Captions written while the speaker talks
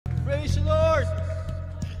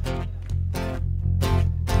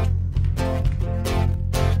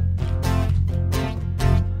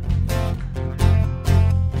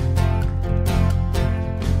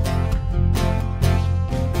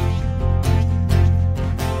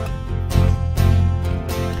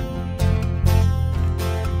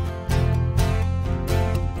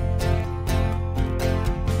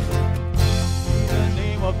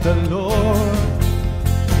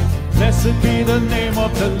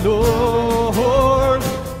Lord.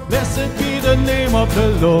 Blessed be the name of the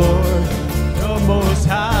Lord, the Most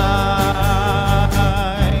High.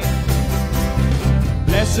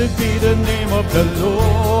 Blessed be the name of the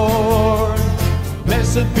Lord.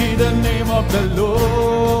 Blessed be the name of the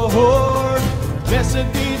Lord.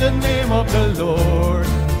 Blessed be the name of the Lord,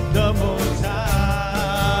 the Most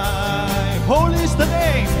High. Holy is the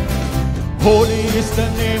name. Holy is the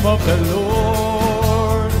name of the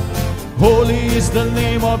Lord. Holy is the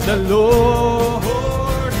name of the Lord.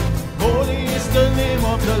 Holy is the name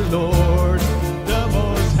of the Lord, the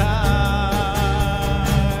Most High.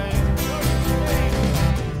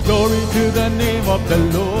 Glory to the name of the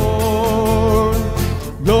Lord.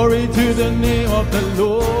 Glory to the name of the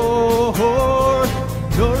Lord.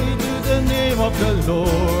 Glory to the name of the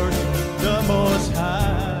Lord, the Most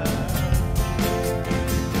High.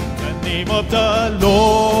 The name of the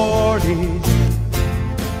Lord is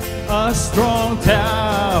a strong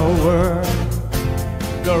tower.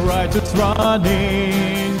 The righteous run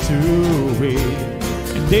into it,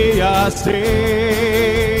 and they are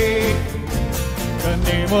saved. The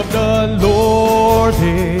name of the Lord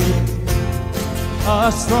is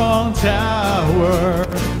a strong tower.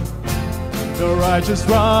 The righteous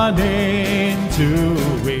run into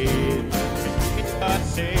it, and they are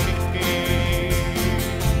saved.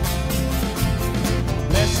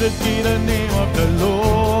 Blessed be the name of the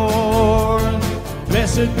Lord.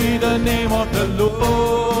 Blessed be the name of the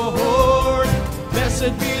Lord.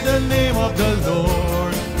 Blessed be the name of the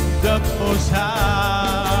Lord, the Most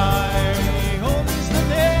High. Holy is the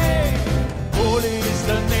name. Holy is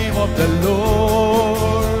the name of the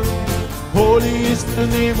Lord. Holy is the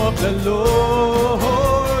name of the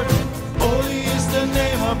Lord. Holy is the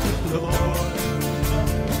name of the Lord, the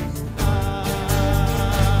Most High.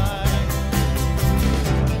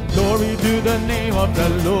 Glory to the name of the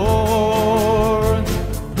Lord.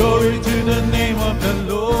 Glory to the name of the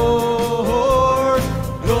Lord.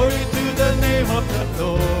 Glory to the name of the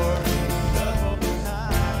Lord, the Most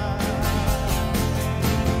High.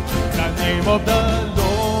 The name of the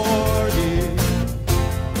Lord is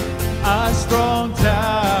a strong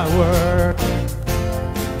tower.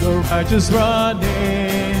 The righteous run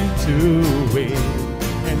into it,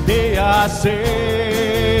 and they are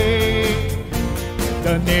saved.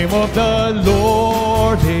 The name of the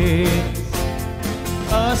Lord is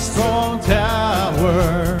a strong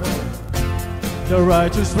tower. The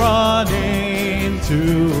righteous run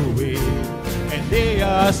into it, and they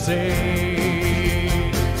are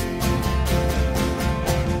saved.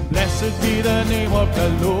 Blessed be the name of the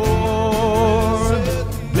Lord.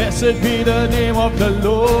 Blessed be the name of the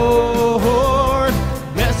Lord.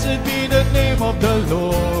 Blessed be the name of the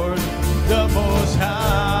Lord, the Most High.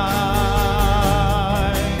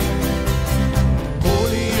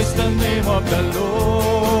 Holy is the name of the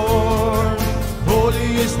Lord.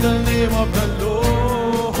 Holy is the name of the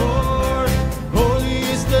Lord. Holy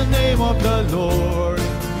is the name of the Lord,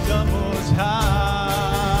 the Most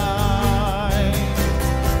High.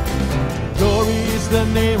 Glory is the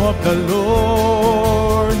name of the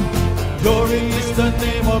Lord. Glory is the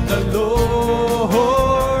name of the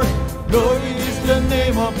Lord. Glory is the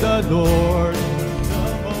name of the Lord, the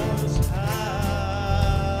Most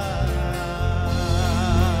High.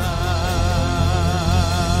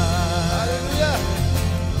 Hallelujah.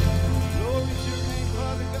 Glory to your name,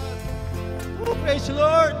 Father God. Oh, praise the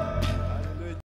Lord.